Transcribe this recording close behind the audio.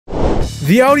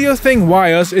The Audiothing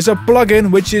Wires is a plugin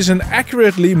which is an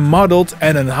accurately modeled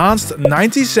and enhanced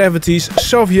 1970s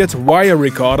Soviet wire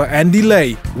recorder and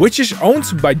delay, which is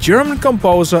owned by German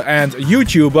composer and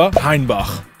YouTuber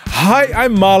Hainbach. Hi,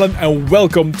 I'm Marlon and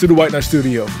welcome to the White Noise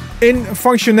Studio. In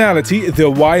functionality, the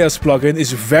Wires plugin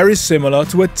is very similar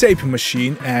to a tape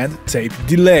machine and tape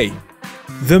delay.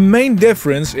 The main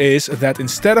difference is that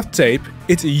instead of tape,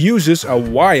 it uses a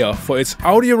wire for its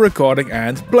audio recording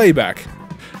and playback.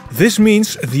 This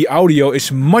means the audio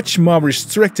is much more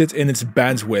restricted in its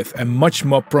bandwidth and much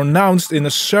more pronounced in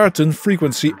a certain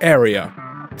frequency area.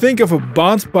 Think of a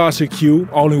bandpass EQ,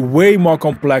 only way more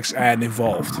complex and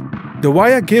involved. The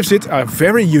wire gives it a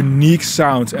very unique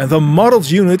sound, and the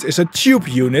modeled unit is a tube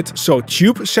unit, so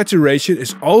tube saturation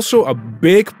is also a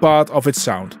big part of its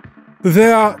sound.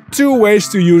 There are two ways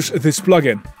to use this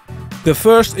plugin. The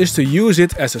first is to use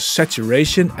it as a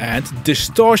saturation and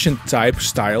distortion type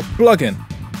style plugin.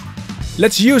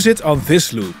 Let's use it on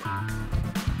this loop.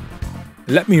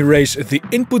 Let me raise the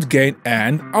input gain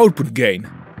and output gain.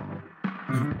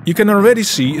 You can already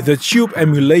see the tube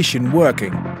emulation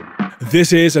working.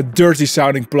 This is a dirty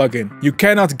sounding plugin. You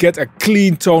cannot get a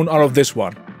clean tone out of this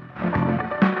one.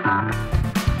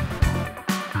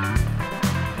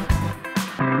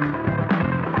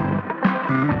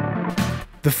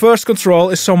 The first control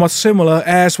is somewhat similar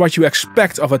as what you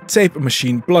expect of a tape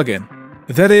machine plugin.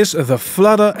 That is the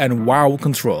flutter and wow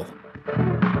control.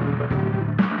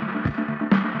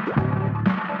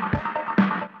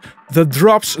 The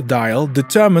drops dial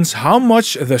determines how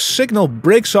much the signal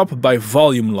breaks up by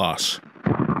volume loss.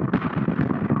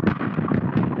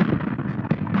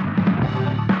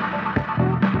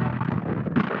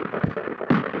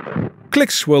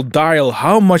 Clicks will dial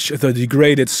how much the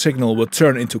degraded signal will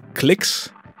turn into clicks.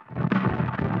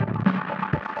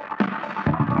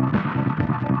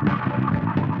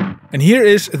 And here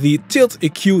is the tilt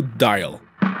EQ dial.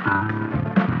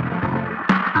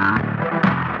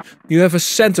 You have a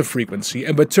center frequency,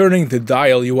 and by turning the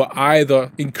dial you will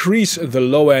either increase the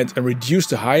low end and reduce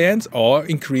the high end, or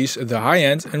increase the high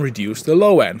end and reduce the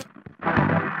low end.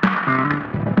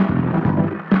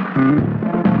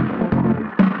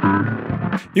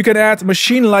 You can add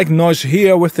machine-like noise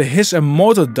here with the hiss and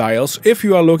motor dials if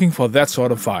you are looking for that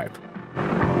sort of vibe.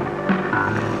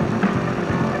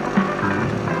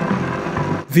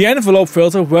 The envelope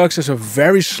filter works as a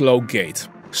very slow gate.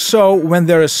 So when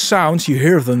there is sound you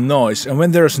hear the noise, and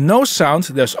when there is no sound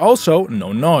there's also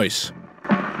no noise.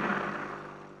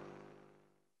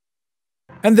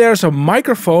 And there's a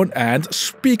microphone and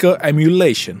speaker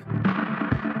emulation.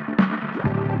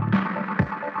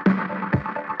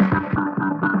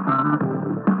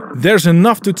 There's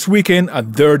enough to tweak in a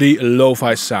dirty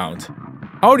lo-fi sound.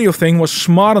 Audiothing was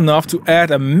smart enough to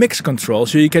add a mix control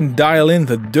so you can dial in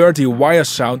the dirty wire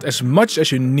sound as much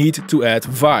as you need to add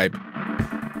vibe.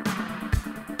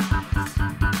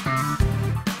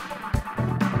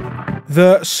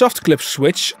 The soft clip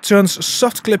switch turns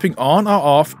soft clipping on or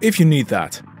off if you need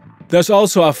that. There's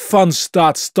also a fun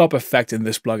start-stop effect in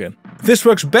this plugin. This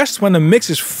works best when the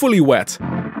mix is fully wet.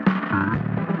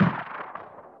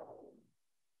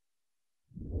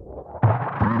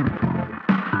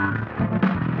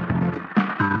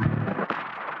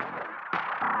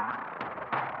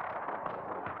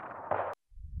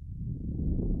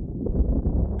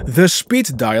 The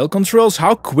speed dial controls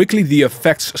how quickly the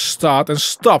effects start and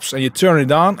stops, and you turn it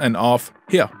on and off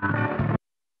here.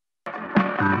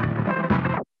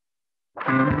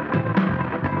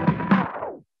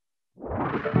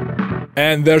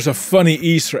 And there's a funny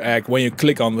Easter egg when you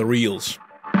click on the reels.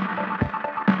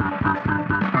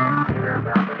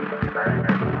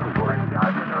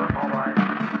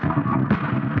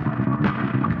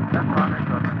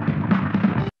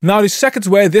 Now the second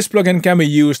way this plugin can be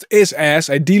used is as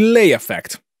a delay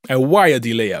effect, a wire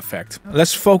delay effect.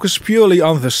 Let's focus purely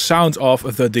on the sound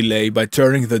of the delay by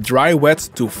turning the dry wet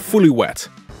to fully wet.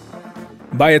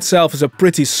 By itself is a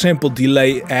pretty simple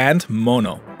delay and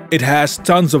mono. It has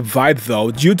tons of vibe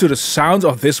though due to the sound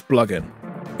of this plugin.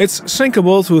 It's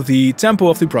syncable to the tempo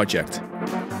of the project.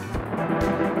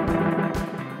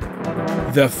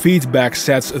 The feedback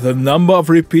sets the number of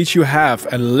repeats you have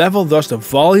and level thus the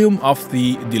volume of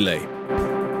the delay.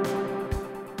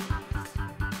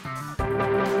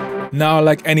 Now,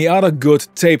 like any other good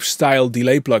tape-style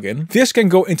delay plugin, this can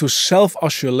go into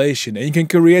self-oscillation and you can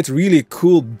create really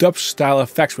cool dub-style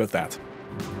effects with that.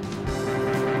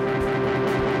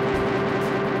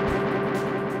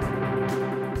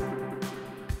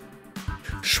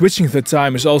 Switching the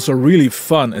time is also really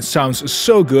fun and sounds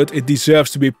so good it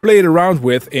deserves to be played around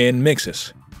with in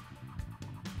mixes.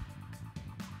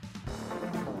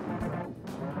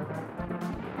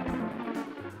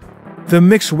 The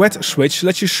mix wet switch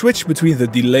lets you switch between the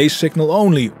delay signal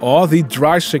only or the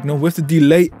dry signal with the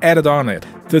delay added on it.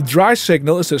 The dry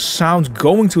signal is the sound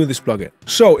going to this plugin.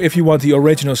 So if you want the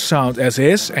original sound as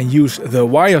is and use the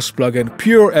Wires plugin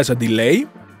pure as a delay,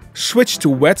 switch to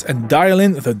wet and dial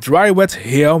in the dry wet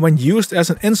here when used as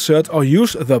an insert, or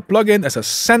use the plugin as a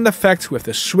send effect with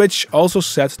the switch also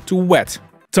set to wet.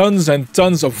 Tons and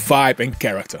tons of vibe and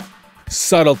character.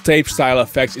 Subtle tape style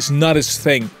effects is not his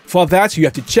thing. For that you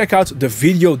have to check out the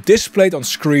video displayed on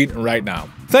screen right now.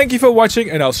 Thank you for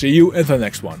watching and I'll see you in the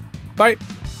next one. Bye!